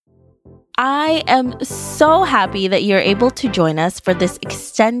I am so happy that you're able to join us for this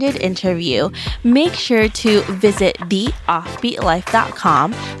extended interview. Make sure to visit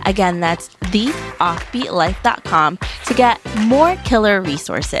theoffbeatlife.com. Again, that's theoffbeatlife.com to get more killer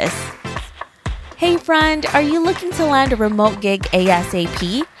resources. Hey friend, are you looking to land a remote gig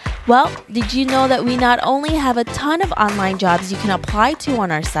ASAP? Well, did you know that we not only have a ton of online jobs you can apply to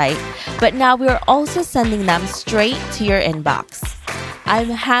on our site, but now we're also sending them straight to your inbox. I'm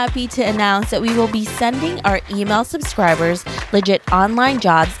happy to announce that we will be sending our email subscribers legit online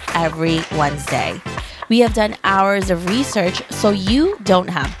jobs every Wednesday. We have done hours of research so you don't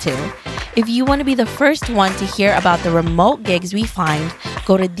have to. If you want to be the first one to hear about the remote gigs we find,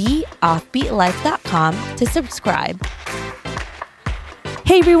 go to theoffbeatlife.com to subscribe.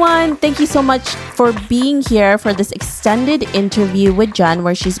 Hey everyone, thank you so much for being here for this extended interview with Jen,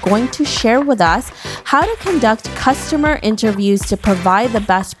 where she's going to share with us how to conduct customer interviews to provide the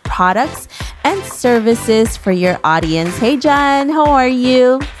best products and services for your audience. Hey Jen, how are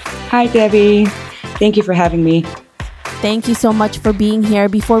you? Hi Debbie, thank you for having me. Thank you so much for being here.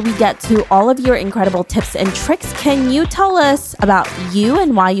 Before we get to all of your incredible tips and tricks, can you tell us about you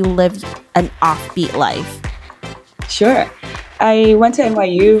and why you live an offbeat life? Sure. I went to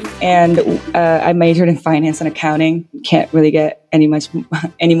NYU and I majored in finance and accounting. Can't really get any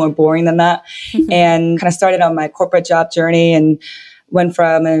more boring than that. And kind of started on my corporate job journey and went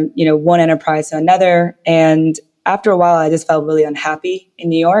from one enterprise to another. And after a while, I just felt really unhappy in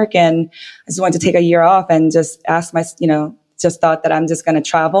New York, and I just wanted to take a year off and just just thought that I'm just going to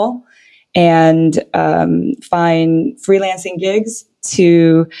travel and find freelancing gigs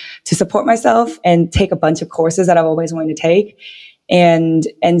to support myself and take a bunch of courses that I've always wanted to take and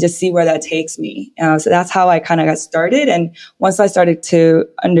just see where that takes me. So that's how I kind of got started. And once I started to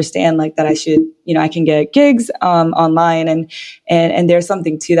understand that I should, I can get gigs online and there's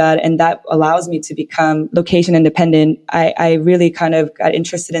something to that. And that allows me to become location independent. I really kind of got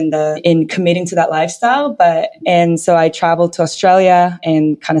interested in committing to that lifestyle. And so I traveled to Australia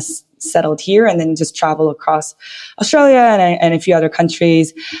and kind of settled here and then just travel across Australia and a few other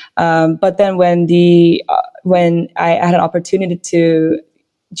countries. But then when I had an opportunity to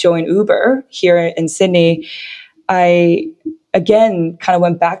join Uber here in Sydney, I again kind of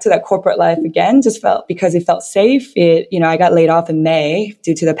went back to that corporate life again, because it felt safe. I got laid off in May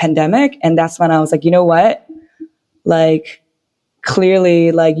due to the pandemic. And that's when I was like, you know what?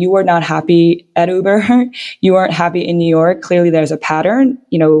 Clearly, you were not happy at Uber. You weren't happy in New York. Clearly there's a pattern,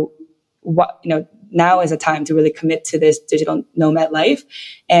 now is a time to really commit to this digital nomad life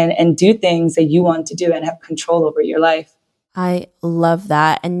and do things that you want to do and have control over your life. I love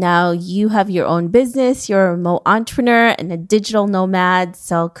that. And now you have your own business, you're a remote entrepreneur and a digital nomad.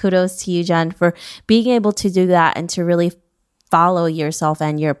 So kudos to you, Jen, for being able to do that and to really follow yourself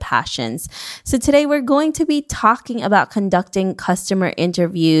and your passions. So today we're going to be talking about conducting customer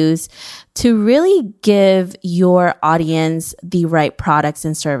interviews to really give your audience the right products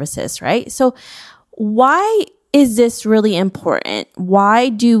and services, right? So why is this really important? Why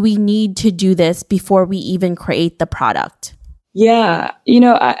do we need to do this before we even create the product? Yeah,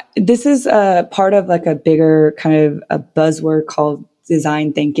 this is a part of a bigger kind of a buzzword called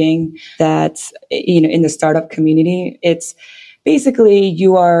design thinking that's, in the startup community. It's basically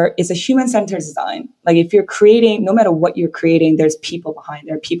it's a human-centered design. If you're creating, no matter what you're creating, there are people behind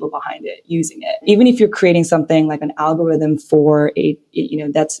it using it. Even if you're creating something like an algorithm for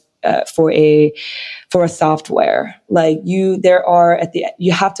for a software, you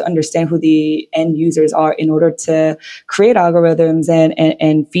have to understand who the end users are in order to create algorithms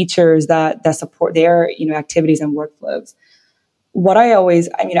and features that support their, activities and workflows.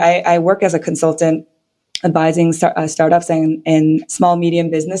 I work as a consultant advising startups and small,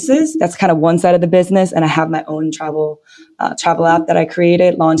 medium businesses. That's kind of one side of the business. And I have my own travel app that I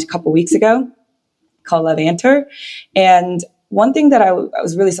launched a couple weeks ago called Levanter. And one thing that I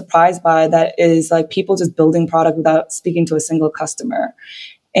was really surprised by that is people just building product without speaking to a single customer.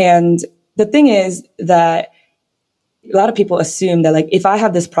 And the thing is that a lot of people assume that if I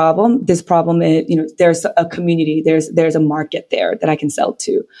have this problem is, there's a community, there's a market there that I can sell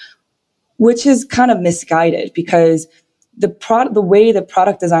to, which is kind of misguided because the way the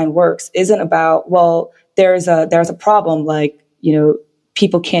product design works isn't about, there's a problem,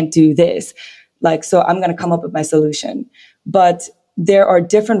 people can't do this. So I'm going to come up with my solution. But there are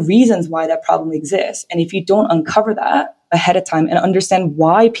different reasons why that problem exists. And if you don't uncover that ahead of time and understand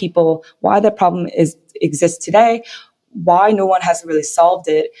why that problem exists today, why no one has really solved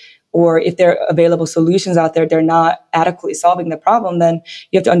it, or if there are available solutions out there, they're not adequately solving the problem, then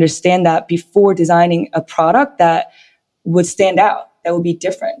you have to understand that before designing a product that would stand out, that would be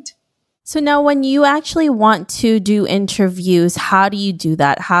different. So now when you actually want to do interviews, how do you do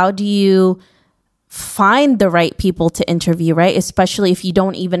that? How do you find the right people to interview, right? Especially if you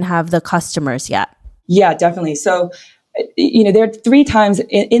don't even have the customers yet. Yeah, definitely. So, there are 3 times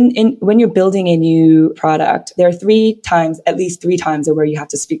in when you're building a new product, there are at least three times where you have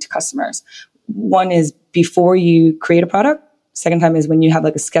to speak to customers. One is before you create a product. Second time is when you have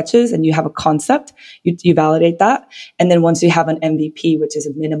like a sketches and you have a concept, you validate that. And then once you have an MVP, which is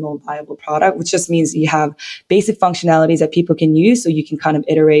a minimal viable product, which just means you have basic functionalities that people can use so you can kind of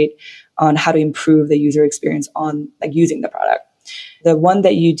iterate on how to improve the user experience on like using the product. The one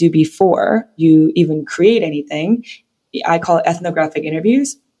that you do before you even create anything, I call it ethnographic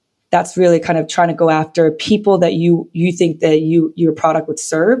interviews. That's really kind of trying to go after people that you think that your product would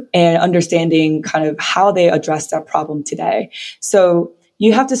serve and understanding kind of how they address that problem today. So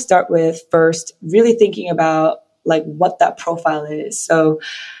you have to start with first really thinking about like what that profile is. So,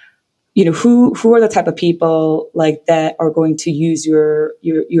 who are the type of people like that are going to use your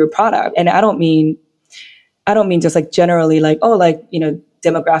product? And I don't mean just like generally like,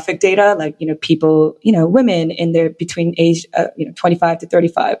 demographic data, like, people, women in their between age, 25 to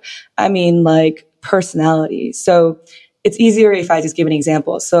 35. I mean, like personality. So it's easier if I just give an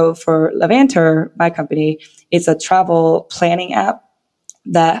example. So for Levanter, my company, it's a travel planning app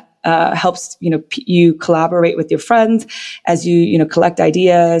that helps, you collaborate with your friends as you, collect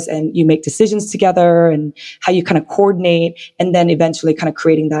ideas and you make decisions together and how you kind of coordinate and then eventually kind of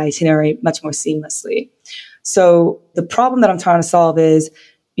creating the itinerary much more seamlessly. So the problem that I'm trying to solve is,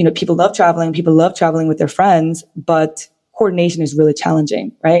 people love traveling with their friends, but coordination is really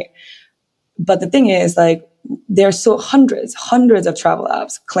challenging, right? But the thing is, like, there's so hundreds of travel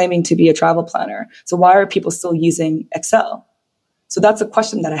apps claiming to be a travel planner. So why are people still using Excel? So that's a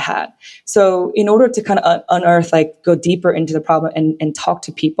question that I had. So in order to kind of unearth, like go deeper into the problem and talk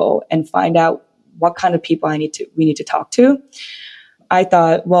to people and find out what kind of people we need to talk to, I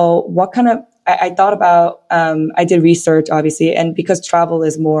thought, well, I thought about, I did research, obviously, and because travel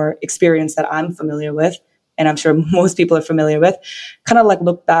is more experience that I'm familiar with, and I'm sure most people are familiar with, kind of like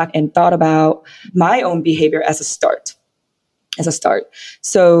looked back and thought about my own behavior as a start.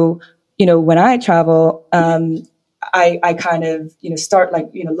 So, when I travel, I kind of, start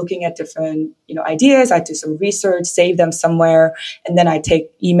like, looking at different, ideas. I do some research, save them somewhere, and then I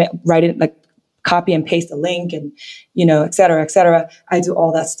take write it, like copy and paste the link and, et cetera, et cetera. I do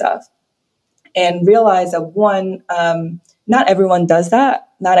all that stuff. And realize that not everyone does that.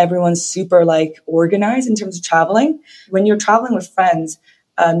 Not everyone's super like organized in terms of traveling. When you're traveling with friends,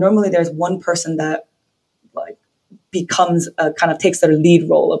 normally there's one person that like becomes kind of takes their lead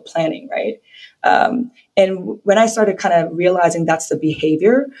role of planning, right? And when I started kind of realizing that's the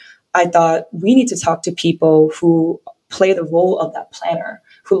behavior, I thought we need to talk to people who play the role of that planner,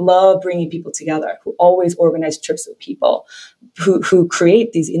 who love bringing people together, who always organize trips with people, who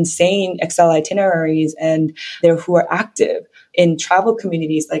create these insane Excel itineraries and who are active in travel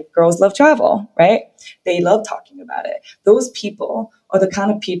communities. Like Girls Love Travel, right? They love talking about it. Those people are the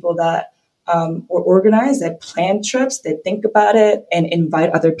kind of people that are organized, that plan trips, that think about it and invite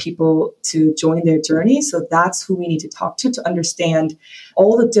other people to join their journey. So that's who we need to talk to understand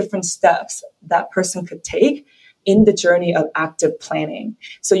all the different steps that person could take in the journey of active planning.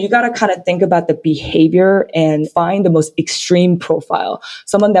 So you got to kind of think about the behavior and find the most extreme profile,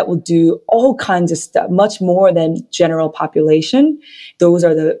 someone that will do all kinds of stuff, much more than general population. Those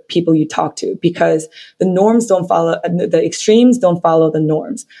are the people you talk to because the norms don't follow, the extremes don't follow the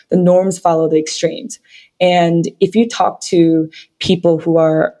norms. The norms follow the extremes. And if you talk to people who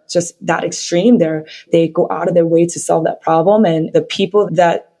are just that extreme, they go out of their way to solve that problem. And the people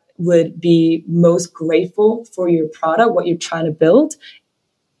that would be most grateful for your product, what you're trying to build,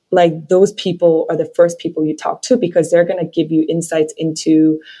 like those people are the first people you talk to because they're going to give you insights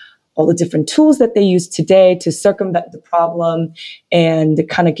into all the different tools that they use today to circumvent the problem and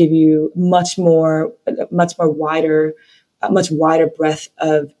kind of give you much wider breadth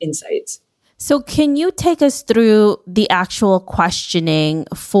of insights. So can you take us through the actual questioning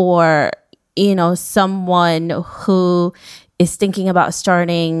for, someone who is thinking about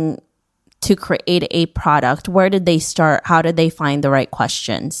starting to create a product? Where did they start? How did they find the right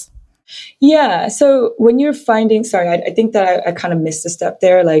questions? Yeah. So when you're finding, I think that I kind of missed a step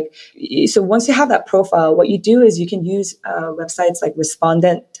there. Like, so once you have that profile, what you do is you can use websites like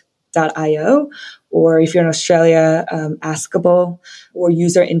respondent.io, or if you're in Australia, Askable or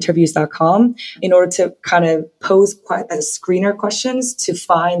userinterviews.com in order to kind of pose quite as screener questions to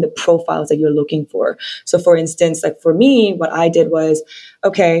find the profiles that you're looking for. So for instance, like for me, what I did was,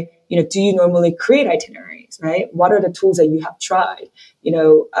 okay, do you normally create itineraries, right? What are the tools that you have tried?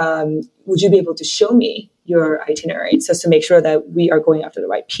 Would you be able to show me your itinerary just to make sure that we are going after the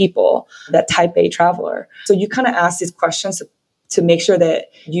right people, that type A traveler? So you kind of ask these questions to make sure that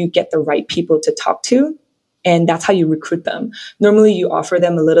you get the right people to talk to. And that's how you recruit them. Normally, you offer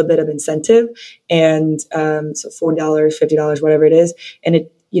them a little bit of incentive, and so $40, $50, whatever it is. And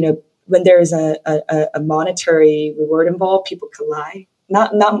when there is a monetary reward involved, people can lie.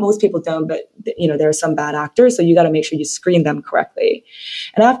 Not most people don't, but there are some bad actors. So you got to make sure you screen them correctly.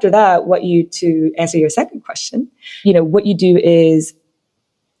 And after that, to answer your second question, what you do is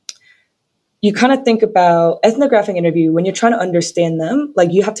you kind of think about ethnographic interview when you're trying to understand them.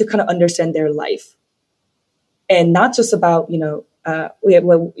 Like you have to kind of understand their life. And not just about,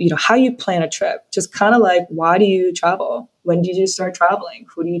 how you plan a trip, just kind of like, why do you travel? When did you start traveling?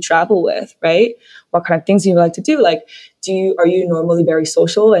 Who do you travel with, right? What kind of things do you like to do? Like, are you normally very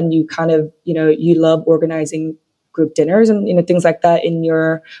social and you kind of, you love organizing group dinners and, things like that in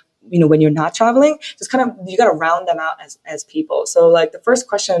your, when you're not traveling? Just kind of, you got to round them out as people. So like the first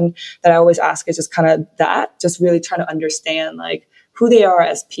question that I always ask is just kind of that, just really trying to understand like who they are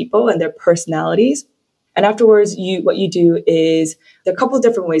as people and their personalities. And afterwards, what you do is there are a couple of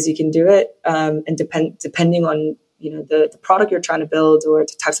different ways you can do it, and depending on the product you're trying to build or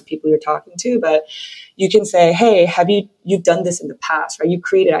the types of people you're talking to. But you can say, hey, you've done this in the past, right? You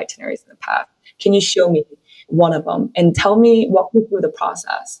created itineraries in the past. Can you show me one of them and walk me through the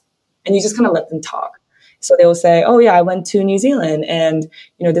process? And you just kind of let them talk. So they will say, oh yeah, I went to New Zealand and,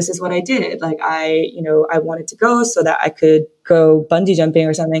 this is what I did. Like I wanted to go so that I could go bungee jumping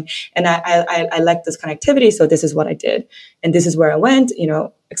or something. And I like this kind of activity. So this is what I did. And this is where I went,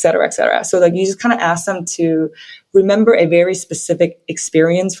 et cetera, et cetera. So like you just kind of ask them to remember a very specific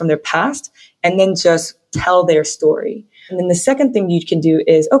experience from their past and then just tell their story. And then the second thing you can do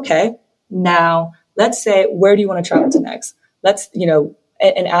is, okay, now let's say, where do you want to travel to next? Let's,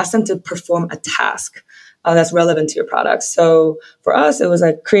 and ask them to perform a task that's relevant to your product. So for us, it was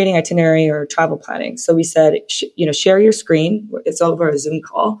like creating itinerary or travel planning. So we said, share your screen. It's over a Zoom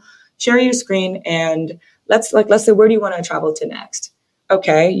call. Share your screen and let's say, where do you want to travel to next?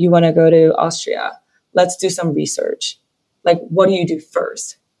 Okay, you want to go to Austria. Let's do some research. Like, what do you do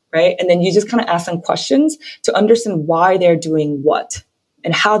first? Right? And then you just kind of ask them questions to understand why they're doing what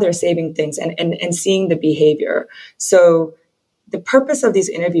and how they're saving things and seeing the behavior. So the purpose of these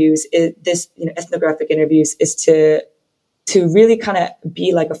interviews is ethnographic interviews is to really kind of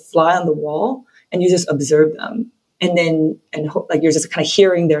be like a fly on the wall and you just observe them. And then, like you're just kind of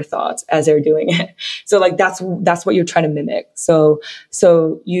hearing their thoughts as they're doing it. So like, that's what you're trying to mimic. So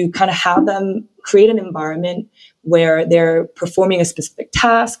you kind of have them create an environment where they're performing a specific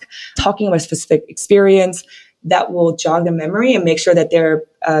task, talking about a specific experience that will jog their memory and make sure that they're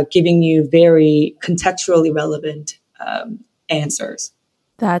giving you very contextually relevant answers.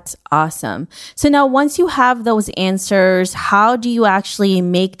 That's awesome. So now once you have those answers, how do you actually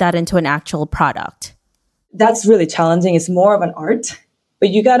make that into an actual product? That's really challenging. It's more of an art,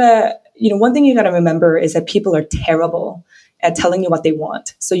 but you gotta, one thing you gotta remember is that people are terrible at telling you what they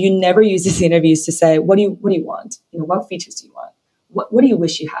want. So you never use these interviews to say, what do you want? What features do you want? What do you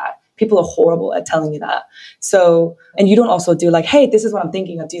wish you had? People are horrible at telling you that. So, and you don't also do like, hey, this is what I'm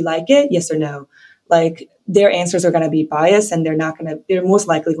thinking of. Do you like it? Yes or no? Like their answers are going to be biased and they're most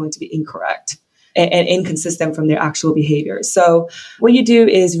likely going to be incorrect and inconsistent from their actual behavior. So what you do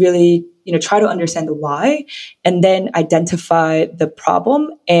is really, try to understand the why and then identify the problem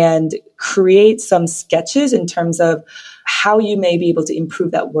and create some sketches in terms of how you may be able to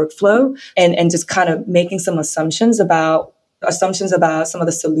improve that workflow and just kind of making some assumptions about some of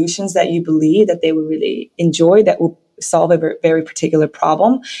the solutions that you believe that they would really enjoy that will solve a very particular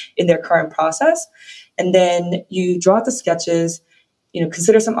problem in their current process. And then you draw out the sketches,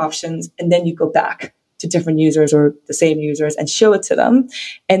 consider some options, and then you go back to different users or the same users and show it to them,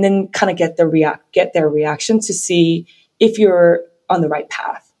 and then kind of get their reaction to see if you're on the right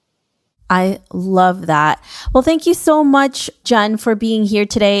path. I love that. Well, thank you so much, Jen, for being here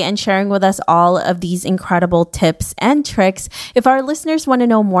today and sharing with us all of these incredible tips and tricks. If our listeners want to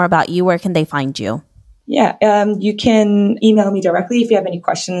know more about you, where can they find you? Yeah, you can email me directly if you have any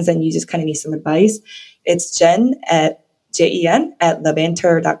questions and you just kind of need some advice. It's Jen at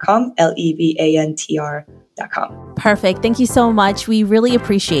levanter.com, LEVANTR.com. Perfect. Thank you so much. We really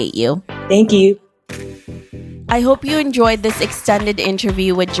appreciate you. Thank you. I hope you enjoyed this extended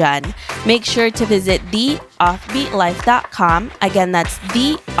interview with Jen. Make sure to visit theoffbeatlife.com. Again, that's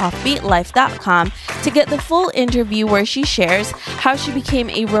theoffbeatlife.com to get the full interview where she shares how she became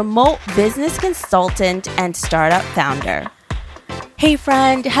a remote business consultant and startup founder. Hey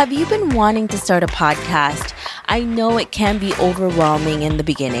friend, have you been wanting to start a podcast? I know it can be overwhelming in the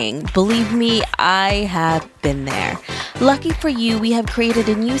beginning. Believe me, I have been there. Lucky for you, we have created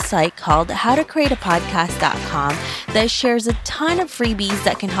a new site called howtocreateapodcast.com that shares a ton of freebies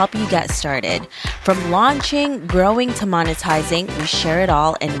that can help you get started. From launching, growing to monetizing, we share it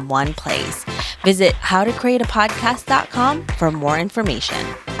all in one place. Visit howtocreateapodcast.com for more information.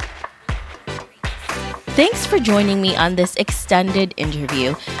 Thanks for joining me on this extended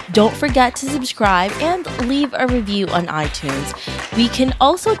interview. Don't forget to subscribe and leave a review on iTunes. We can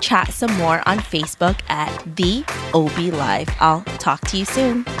also chat some more on Facebook at The OB Live. I'll talk to you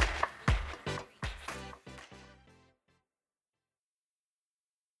soon.